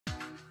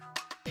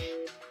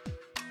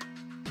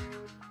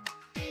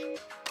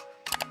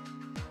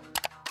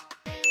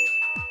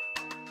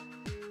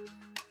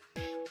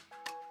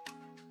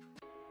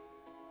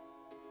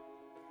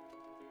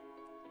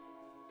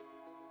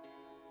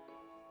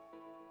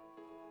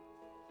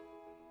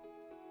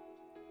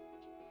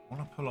I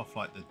want to pull off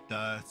like the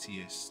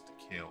dirtiest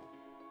kill,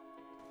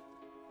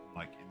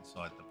 like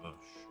inside the bush.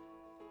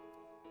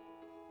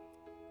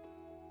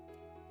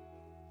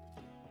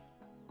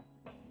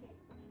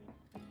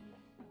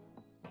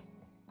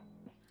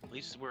 At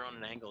least we're on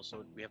an angle,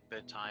 so we have a bit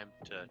of time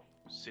to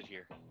sit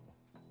here.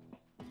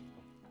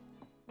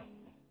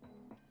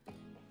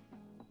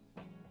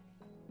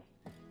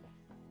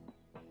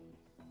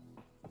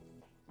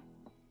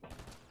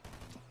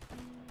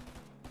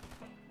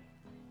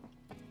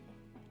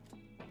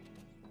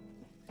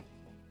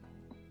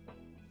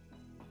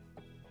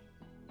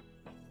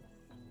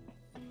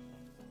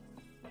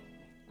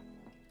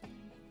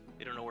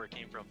 They don't know where it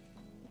came from.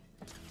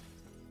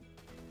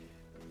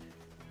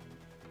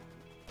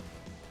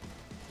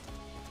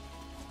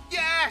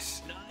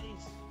 Yes!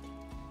 Nice!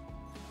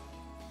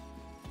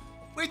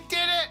 We did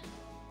it!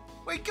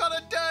 We got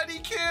a dirty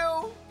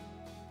kill!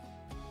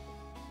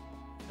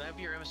 Can I have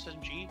your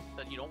MSMG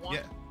that you don't want?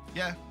 Yeah,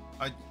 yeah.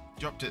 I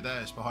dropped it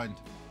there. It's behind.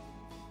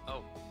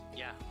 Oh,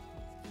 yeah.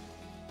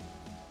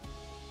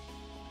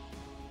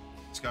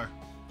 Let's go.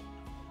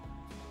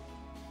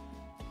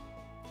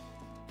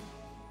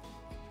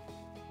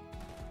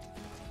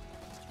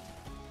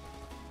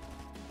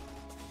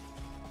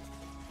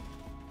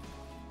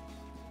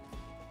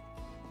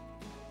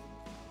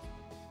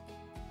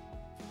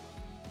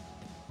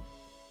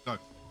 Go.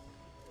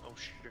 Oh,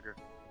 sugar.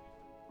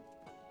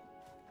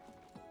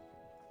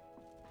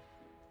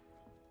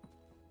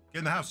 Get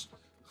in the house.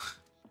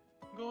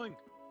 I'm going.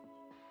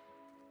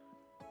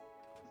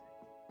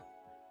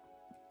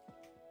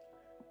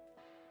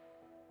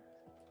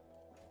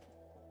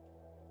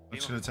 I'm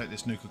just going to take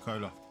this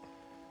Nuka-Cola.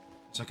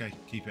 It's okay.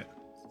 Keep it.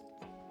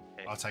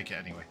 Okay. I'll take it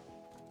anyway.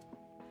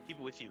 Keep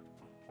it with you.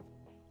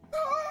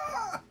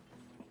 Ah!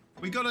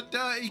 We got a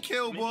dirty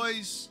kill,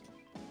 boys.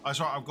 That's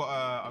right. I've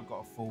got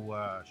a full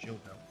shield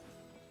now.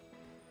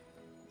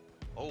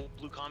 Oh,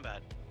 blue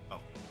combat. Oh.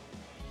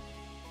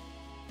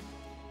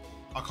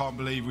 I can't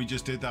believe we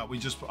just did that.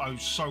 I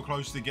was so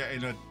close to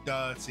getting a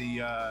dirty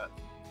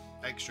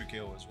extra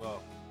kill as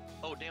well.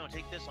 Oh, damn,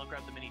 take this. I'll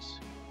grab the minis.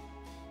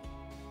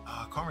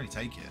 I can't really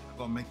take it. I've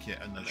got a med kit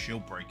and the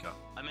shield breaker.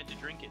 I meant to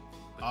drink it.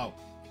 Oh.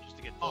 Just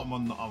to get Oh, full.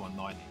 I'm on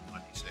 90,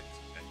 96.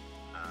 Okay.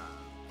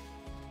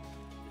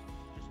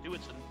 Just do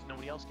it so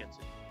nobody else gets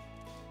it.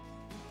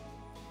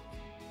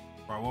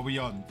 Bro, what are we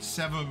on?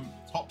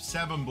 Top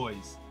 7,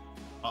 boys.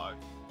 Uh-oh.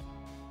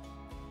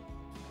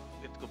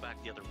 We have to go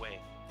back the other way.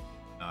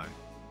 No,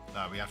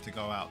 we have to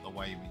go out the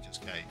way we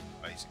just came,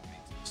 basically,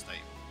 to the stable.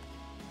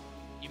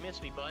 You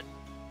missed me, bud.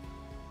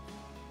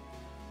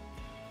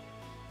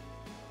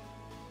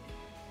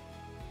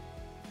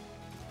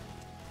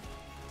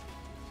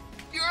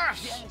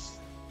 Yes! Yes!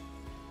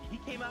 He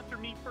came after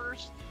me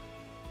first.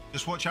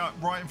 Just watch out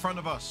right in front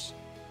of us.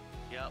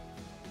 Yep.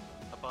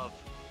 Above.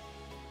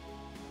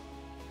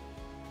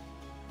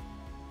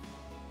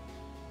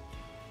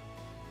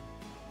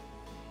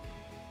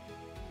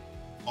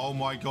 Oh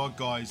my god,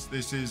 guys,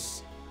 this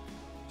is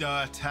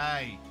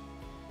dirty.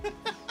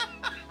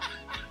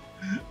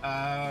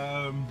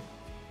 Nemo.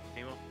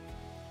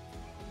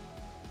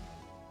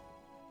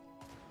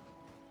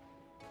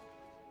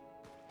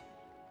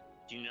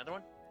 Do you need another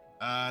one?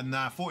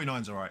 Nah,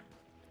 49's all right.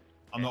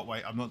 I'm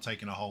not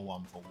taking a whole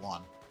one for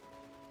one.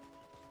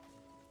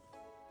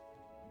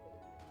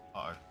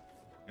 Uh-oh. I'm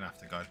gonna have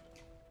to go.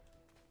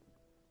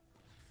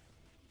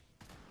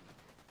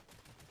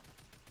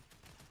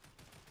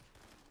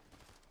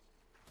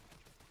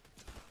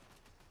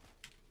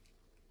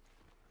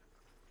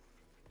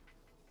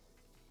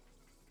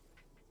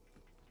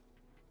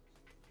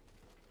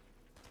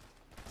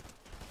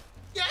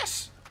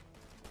 Yes!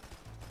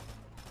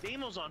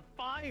 Damo's on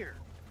fire!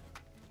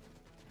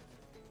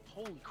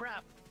 Holy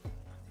crap.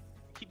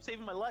 Keep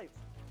saving my life.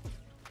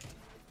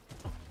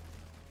 There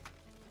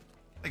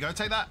you go,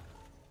 take that.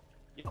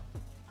 Yep.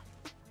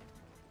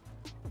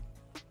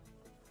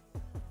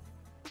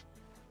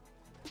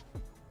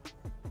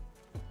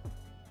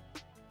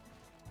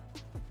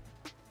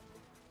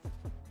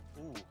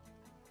 Ooh.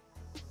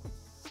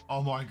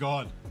 Oh my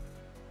god.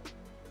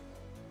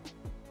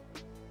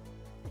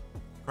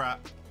 Crap.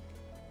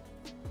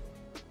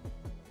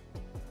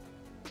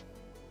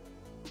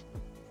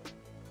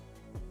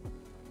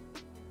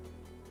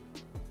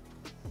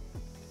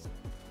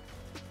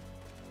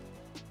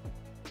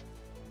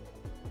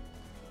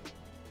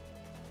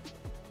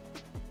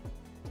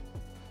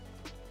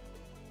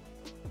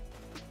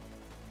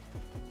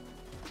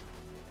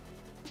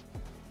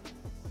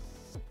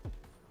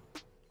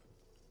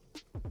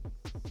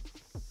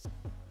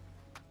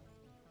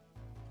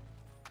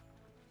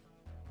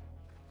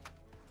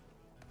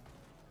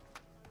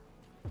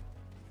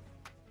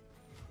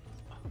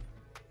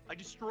 I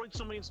destroyed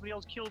somebody and somebody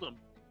else killed him.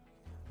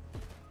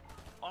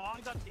 Oh,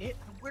 I got hit.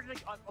 Where did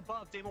I...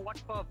 above, Damo,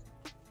 watch above.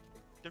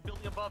 They're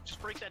building above.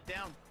 Just break that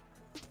down.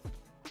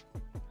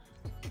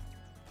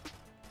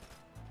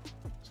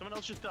 Someone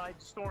else just died.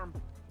 Storm.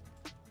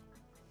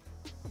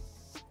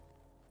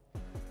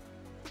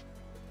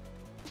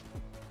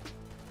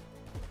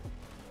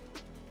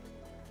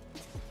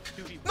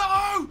 No!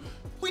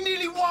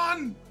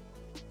 Run!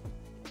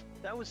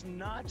 That was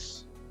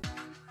nuts.